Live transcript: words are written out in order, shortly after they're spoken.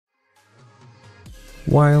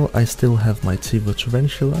While I still have my Tevo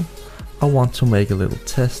Tarantula, I want to make a little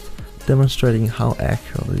test demonstrating how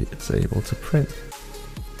accurately it's able to print.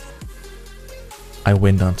 I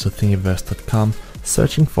went onto thingiverse.com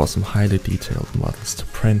searching for some highly detailed models to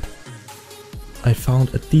print. I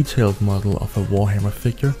found a detailed model of a Warhammer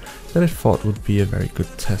figure that I thought would be a very good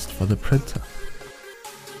test for the printer.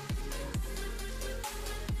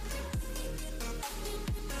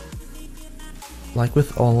 Like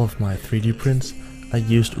with all of my 3D prints, I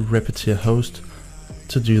used Repetier Host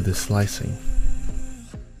to do the slicing.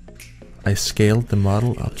 I scaled the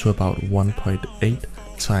model up to about 1.8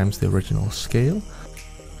 times the original scale,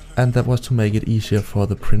 and that was to make it easier for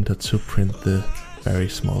the printer to print the very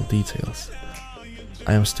small details.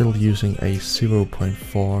 I am still using a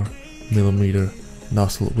 0.4mm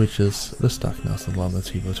nozzle, which is the stock nozzle on the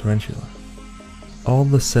Tevo Tarantula. All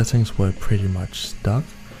the settings were pretty much stock.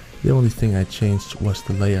 The only thing I changed was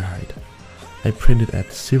the layer height. I printed at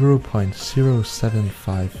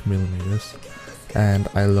 0.075mm and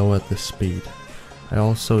I lowered the speed. I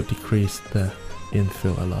also decreased the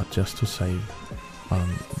infill a lot just to save on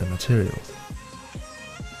the material.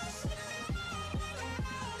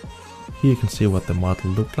 Here you can see what the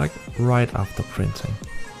model looked like right after printing.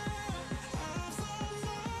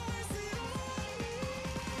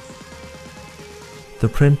 The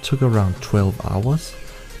print took around 12 hours,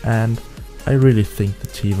 and I really think the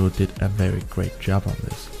Tevo did a very great job on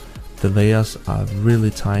this. The layers are really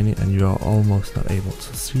tiny and you are almost not able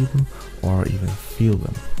to see them or even feel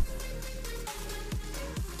them.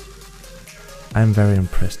 I'm very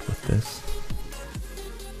impressed with this.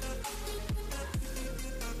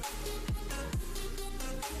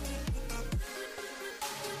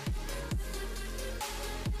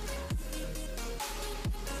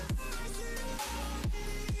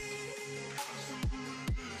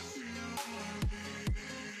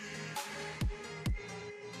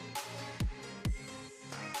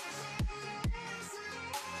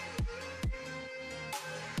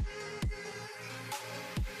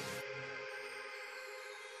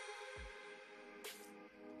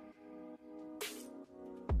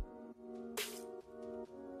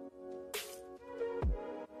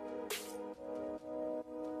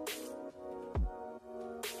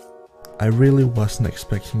 I really wasn't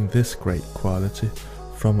expecting this great quality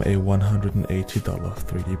from a $180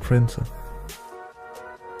 3D printer.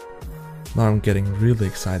 Now I'm getting really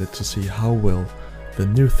excited to see how well the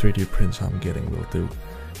new 3D printer I'm getting will do.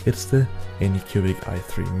 It's the Anycubic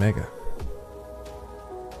i3 Mega.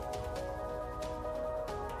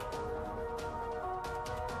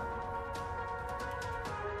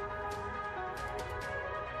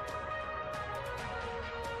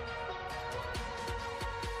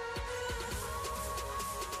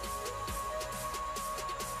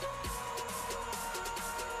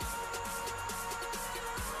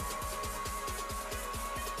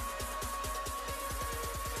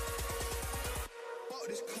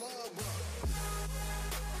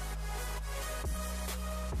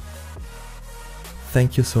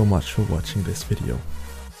 Thank you so much for watching this video.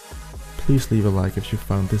 Please leave a like if you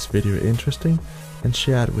found this video interesting and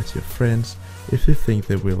share it with your friends if you think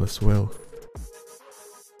they will as well.